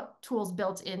of tools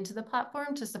built into the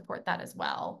platform to support that as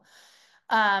well.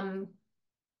 And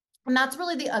that's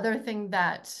really the other thing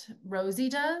that Rosie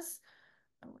does.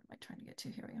 Oh, what am I trying to get to?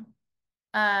 Here we go.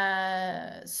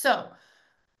 So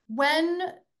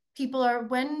when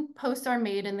posts are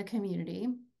made in the community,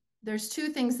 there's two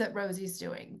things that Rosie's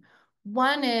doing.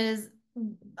 One is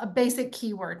a basic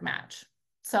keyword match.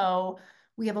 So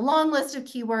we have a long list of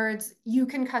keywords. You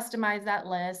can customize that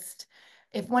list.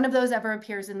 If one of those ever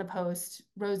appears in the post,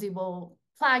 Rosie will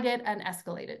flag it and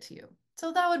escalate it to you.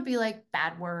 So that would be like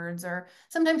bad words, or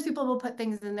sometimes people will put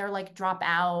things in there like drop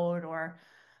out, or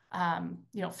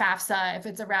you know, FAFSA if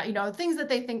it's around, you know, things that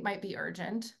they think might be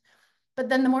urgent. But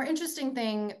then the more interesting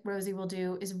thing Rosie will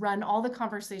do is run all the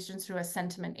conversations through a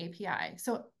sentiment API.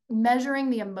 So measuring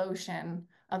the emotion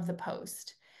of the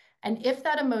post. And if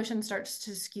that emotion starts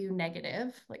to skew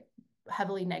negative, like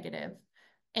heavily negative,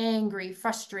 angry,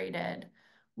 frustrated,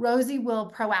 Rosie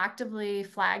will proactively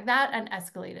flag that and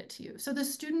escalate it to you. So the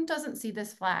student doesn't see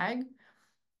this flag,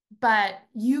 but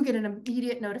you get an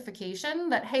immediate notification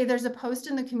that, hey, there's a post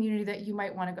in the community that you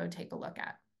might want to go take a look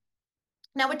at.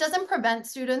 Now, it doesn't prevent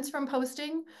students from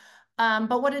posting,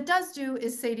 but what it does do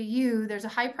is say to you, there's a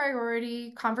high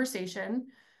priority conversation,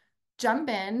 jump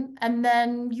in, and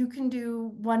then you can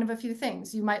do one of a few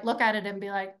things. You might look at it and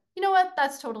be like, you know what,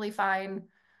 that's totally fine.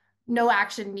 No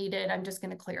action needed. I'm just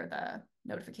going to clear the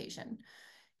notification.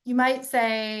 You might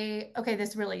say, okay,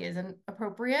 this really isn't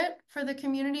appropriate for the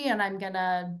community, and I'm going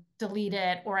to delete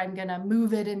it, or I'm going to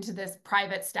move it into this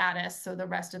private status so the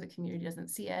rest of the community doesn't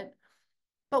see it.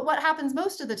 But what happens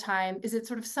most of the time is it's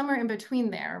sort of somewhere in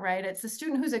between there, right? It's the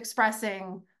student who's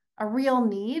expressing a real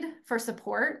need for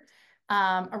support,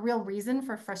 a real reason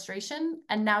for frustration.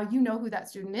 And now you know who that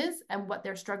student is and what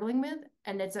they're struggling with,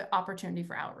 and it's an opportunity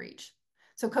for outreach.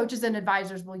 So coaches and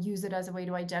advisors will use it as a way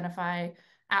to identify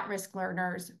at-risk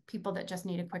learners, people that just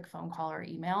need a quick phone call or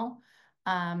email.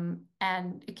 And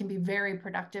it can be very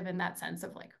productive in that sense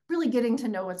of like really getting to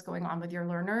know what's going on with your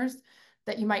learners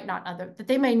that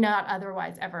they may not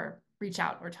otherwise ever reach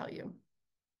out or tell you.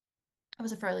 That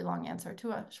was a fairly long answer to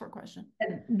a short question.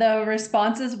 And the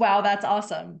response is, wow, that's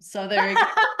awesome. So there you go.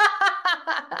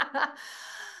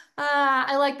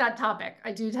 I like that topic.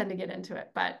 I do tend to get into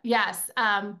it, but yes.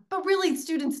 But really,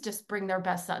 students just bring their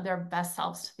best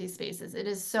selves to these spaces. It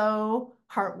is so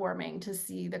heartwarming to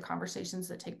see the conversations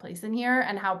that take place in here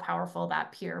and how powerful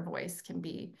that peer voice can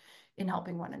be in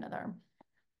helping one another.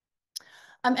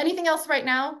 Anything else right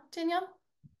now, Danielle?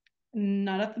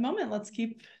 Not at the moment. Let's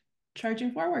keep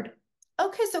charging forward.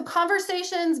 Okay, so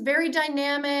conversations, very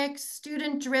dynamic,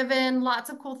 student-driven, lots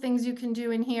of cool things you can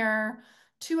do in here.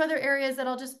 Two other areas that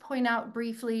I'll just point out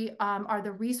briefly are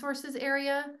the resources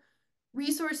area.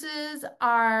 Resources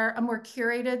are a more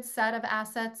curated set of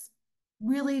assets.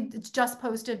 Really, it's just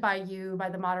posted by you, by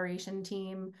the moderation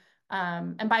team.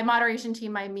 And by moderation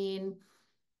team, I mean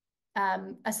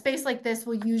a space like this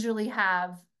will usually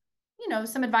have, you know,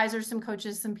 some advisors, some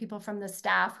coaches, some people from the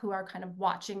staff who are kind of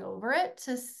watching over it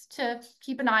to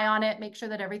keep an eye on it, make sure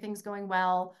that everything's going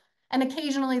well. And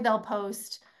occasionally they'll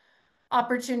post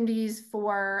opportunities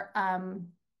for,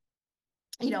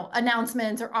 you know,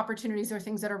 announcements or opportunities or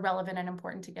things that are relevant and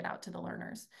important to get out to the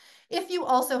learners. If you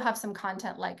also have some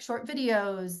content like short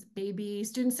videos, maybe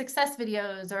student success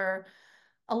videos or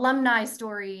alumni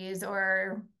stories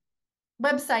or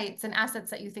websites and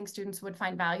assets that you think students would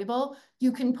find valuable,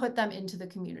 you can put them into the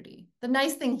community. The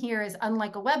nice thing here is,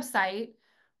 unlike a website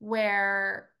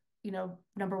where, you know,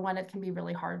 number one, it can be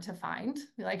really hard to find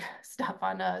like stuff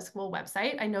on a school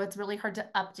website. I know it's really hard to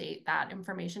update that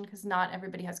information because not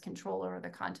everybody has control over the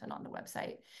content on the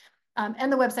website.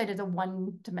 And the website is a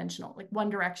one-dimensional, like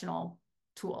one-directional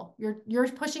tool. You're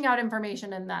pushing out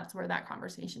information and that's where that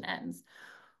conversation ends.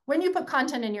 When you put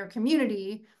content in your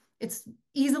community, it's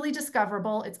easily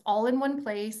discoverable. It's all in one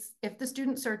place. If the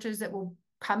student searches, it will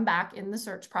come back in the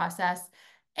search process.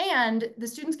 And the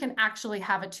students can actually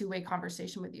have a two-way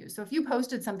conversation with you. So if you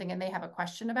posted something and they have a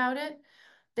question about it,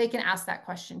 they can ask that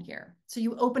question here. So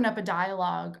you open up a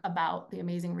dialogue about the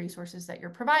amazing resources that you're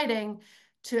providing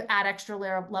to add extra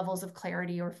levels of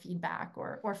clarity or feedback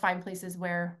or find places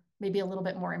where maybe a little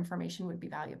bit more information would be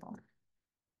valuable.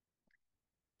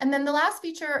 And then the last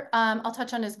feature I'll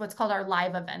touch on is what's called our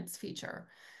live events feature.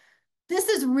 This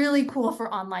is really cool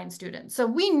for online students. So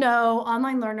we know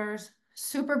online learners,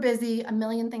 super busy, a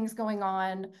million things going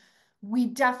on. We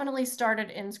definitely started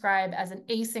InScribe as an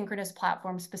asynchronous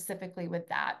platform specifically with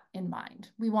that in mind.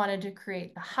 We wanted to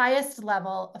create the highest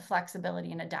level of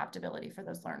flexibility and adaptability for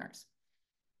those learners.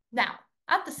 Now,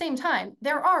 at the same time,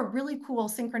 there are really cool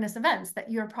synchronous events that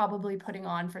you're probably putting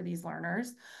on for these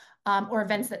learners, or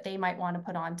events that they might want to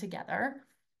put on together.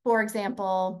 For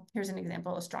example, here's an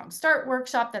example, a Strong Start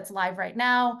workshop that's live right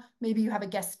now. Maybe you have a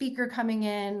guest speaker coming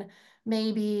in.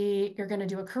 Maybe you're going to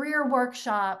do a career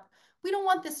workshop. We don't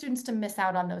want the students to miss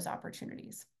out on those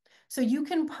opportunities. So you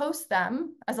can post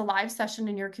them as a live session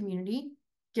in your community,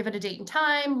 give it a date and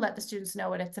time, let the students know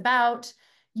what it's about,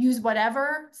 use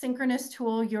whatever synchronous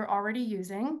tool you're already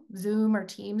using, Zoom or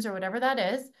Teams or whatever that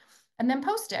is, and then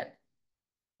post it.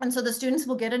 And so the students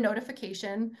will get a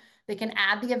notification. They can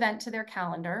add the event to their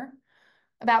calendar.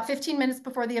 About 15 minutes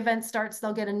before the event starts,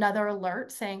 they'll get another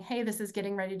alert saying, hey, this is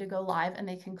getting ready to go live, and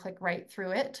they can click right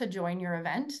through it to join your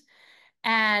event.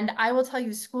 And I will tell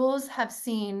you, schools have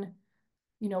seen,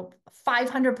 you know,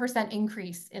 500%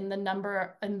 increase in the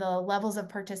number and the levels of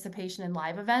participation in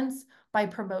live events by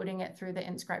promoting it through the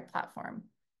InScribe platform.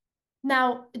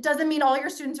 Now, it doesn't mean all your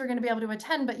students are going to be able to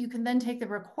attend, but you can then take the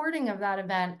recording of that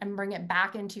event and bring it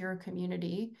back into your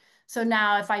community. So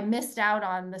now if I missed out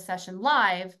on the session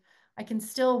live, I can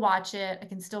still watch it, I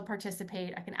can still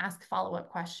participate, I can ask follow-up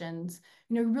questions,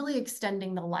 you know, really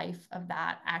extending the life of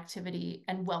that activity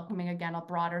and welcoming, again, a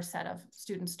broader set of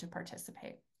students to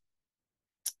participate.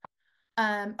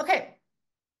 Okay,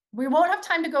 we won't have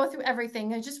time to go through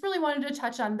everything. I just really wanted to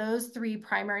touch on those three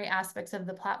primary aspects of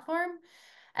the platform.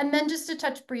 And then just to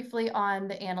touch briefly on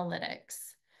the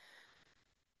analytics.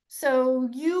 So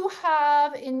you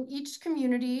have in each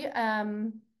community,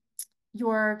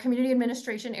 your community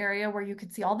administration area where you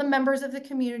could see all the members of the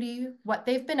community, what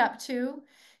they've been up to.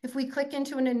 If we click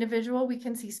into an individual, we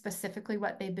can see specifically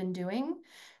what they've been doing.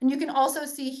 And you can also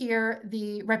see here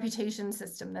the reputation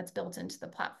system that's built into the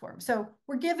platform. So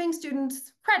we're giving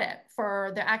students credit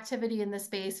for their activity in the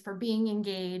space, for being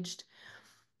engaged.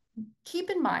 Keep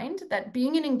in mind that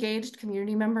being an engaged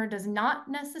community member does not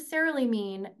necessarily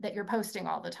mean that you're posting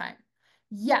all the time.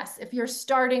 Yes, if you're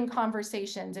starting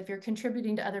conversations, if you're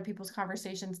contributing to other people's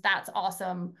conversations, that's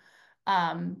awesome.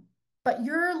 But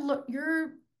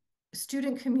your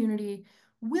student community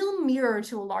will mirror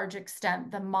to a large extent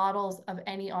the models of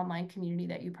any online community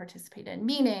that you participate in,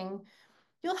 meaning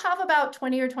you'll have about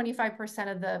 20 or 25%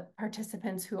 of the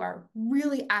participants who are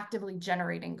really actively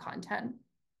generating content.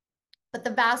 But the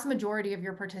vast majority of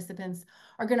your participants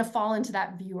are going to fall into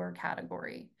that viewer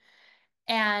category.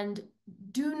 And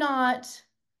do not,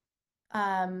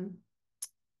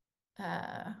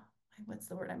 what's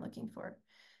the word I'm looking for?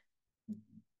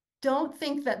 Don't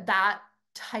think that that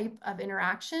type of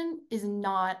interaction is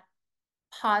not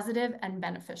positive and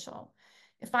beneficial.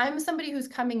 If I'm somebody who's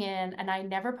coming in and I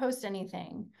never post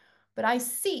anything, but I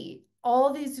see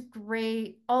all these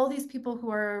people who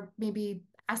are maybe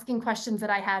asking questions that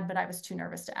I had, but I was too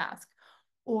nervous to ask,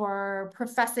 or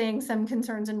professing some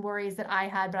concerns and worries that I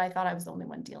had, but I thought I was the only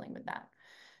one dealing with that.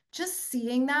 Just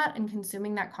seeing that and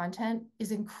consuming that content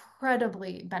is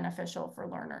incredibly beneficial for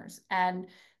learners. And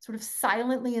sort of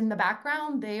silently in the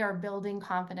background, they are building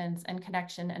confidence and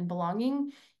connection and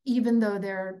belonging, even though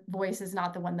their voice is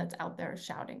not the one that's out there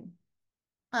shouting.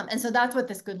 And so that's what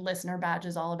this good listener badge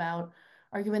is all about.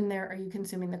 Are you in there? Are you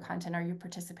consuming the content? Are you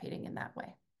participating in that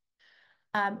way?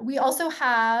 We also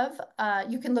have,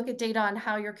 you can look at data on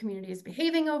how your community is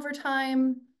behaving over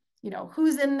time.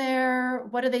 Who's in there?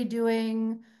 What are they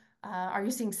doing? Are you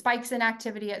seeing spikes in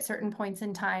activity at certain points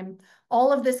in time?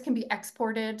 All of this can be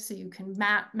exported so you can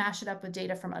mash it up with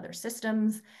data from other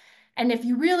systems. And if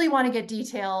you really want to get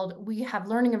detailed, we have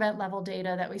learning event level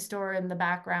data that we store in the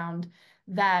background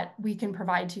that we can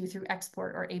provide to you through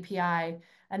export or API.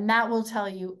 And that will tell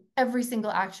you every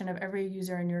single action of every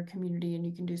user in your community. And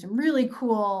you can do some really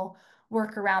cool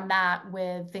work around that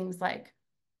with things like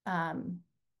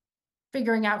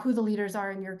figuring out who the leaders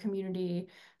are in your community,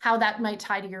 how that might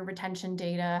tie to your retention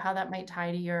data, how that might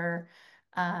tie to your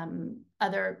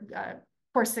other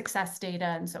course success data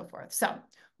and so forth. So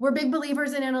we're big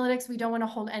believers in analytics. We don't want to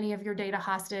hold any of your data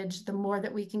hostage. The more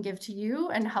that we can give to you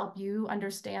and help you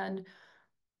understand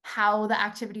how the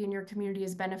activity in your community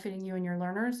is benefiting you and your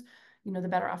learners, the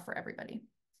better off for everybody.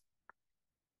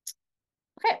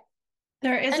 Okay.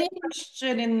 There is a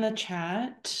question in the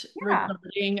chat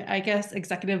regarding, I guess,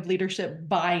 executive leadership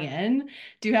buy-in.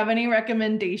 Do you have any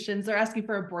recommendations? They're asking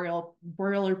for a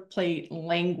boilerplate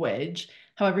language.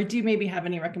 However, do you maybe have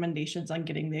any recommendations on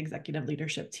getting the executive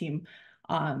leadership team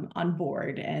on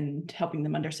board and helping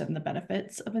them understand the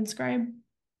benefits of InScribe?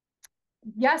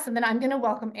 Yes, and then I'm going to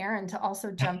welcome Aaron to also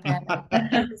jump in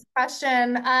and take this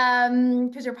question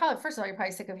because first of all, you're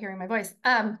probably sick of hearing my voice.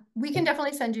 We can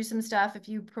definitely send you some stuff if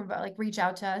you reach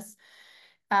out to us.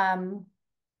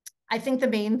 I think the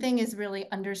main thing is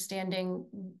really understanding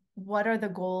what are the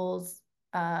goals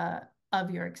of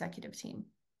your executive team.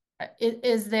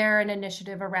 Is there an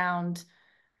initiative around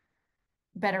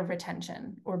better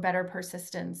retention or better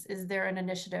persistence? Is there an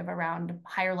initiative around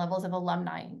higher levels of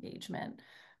alumni engagement?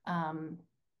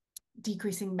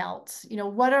 Decreasing melts.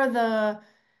 What are the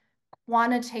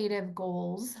quantitative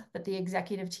goals that the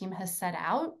executive team has set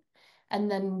out? And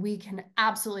then we can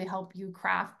absolutely help you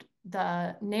craft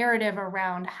the narrative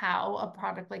around how a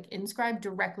product like InScribe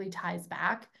directly ties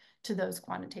back to those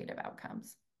quantitative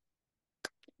outcomes.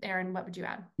 Aaron, what would you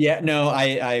add? Yeah, no,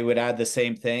 I would add the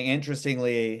same thing.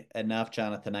 Interestingly enough,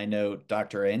 Jonathan, I know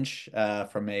Dr. Inch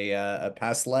from a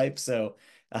past life, so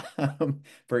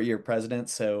for your president.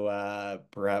 So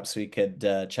perhaps we could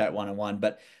chat one-on-one.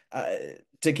 But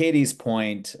to Katie's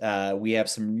point, we have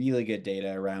some really good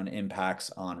data around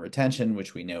impacts on retention,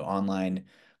 which we know online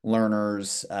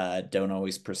learners don't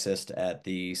always persist at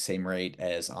the same rate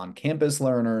as on-campus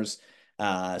learners.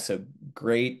 So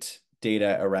great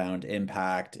data around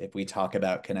impact. If we talk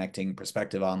about connecting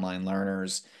prospective online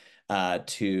learners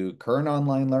to current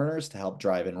online learners to help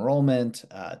drive enrollment,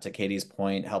 to Katie's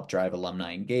point, help drive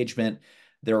alumni engagement,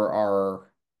 there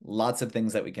are lots of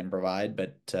things that we can provide,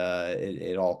 but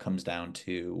it all comes down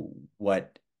to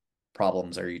what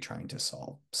problems are you trying to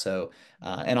solve. So,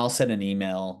 and I'll send an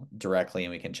email directly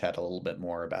and we can chat a little bit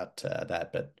more about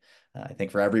that. But I think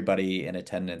for everybody in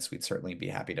attendance, we'd certainly be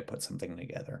happy to put something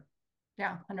together.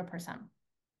 Yeah, 100%.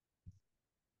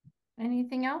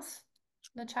 Anything else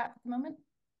in the chat at the moment?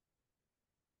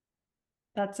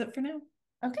 That's it for now.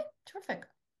 Okay, terrific.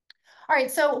 All right,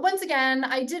 so once again,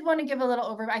 I did want to give a little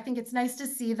overview. I think it's nice to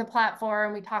see the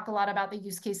platform. We talk a lot about the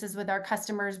use cases with our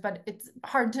customers, but it's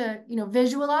hard to,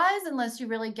 visualize unless you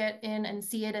really get in and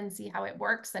see it and see how it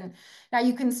works. And now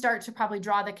you can start to probably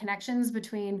draw the connections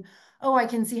between, oh, I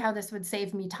can see how this would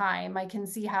save me time. I can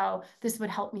see how this would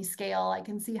help me scale. I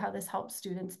can see how this helps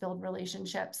students build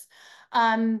relationships.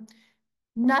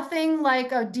 Nothing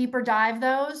like a deeper dive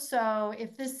though. So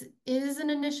if this is an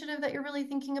initiative that you're really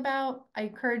thinking about, I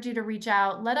encourage you to reach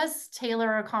out. Let us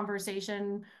tailor a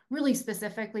conversation really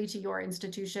specifically to your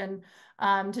institution.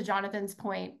 To Jonathan's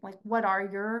point, like what are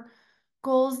your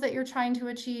goals that you're trying to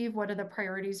achieve? What are the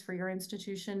priorities for your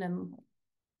institution? And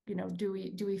do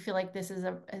we feel like this is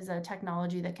a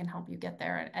technology that can help you get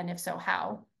there? And if so,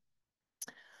 how?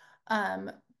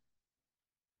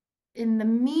 In the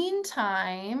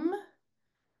meantime,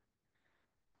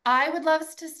 I would love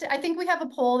to I think we have a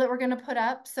poll that we're going to put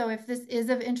up. So if this is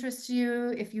of interest to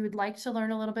you, if you would like to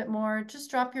learn a little bit more,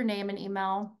 just drop your name and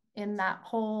email in that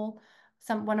poll.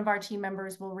 One of our team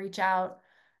members will reach out.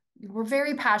 We're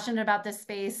very passionate about this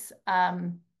space.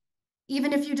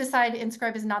 Even if you decide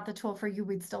InScribe is not the tool for you,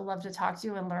 we'd still love to talk to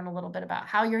you and learn a little bit about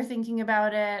how you're thinking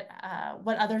about it,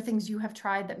 what other things you have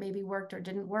tried that maybe worked or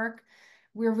didn't work.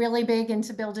 We're really big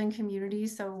into building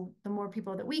communities, so the more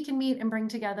people that we can meet and bring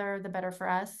together, the better for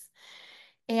us.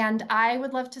 And I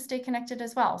would love to stay connected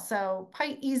as well. So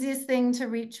probably easiest thing to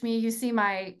reach me, you see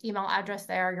my email address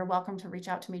there. You're welcome to reach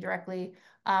out to me directly.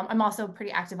 I'm also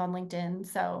pretty active on LinkedIn,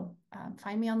 so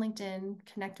find me on LinkedIn,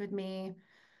 connect with me,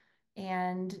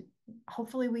 and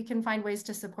hopefully we can find ways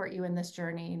to support you in this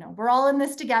journey. You know, we're all in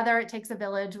this together. It takes a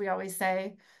village, we always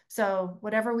say. So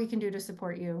whatever we can do to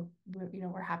support you, you know,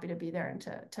 we're happy to be there and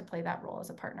to play that role as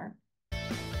a partner.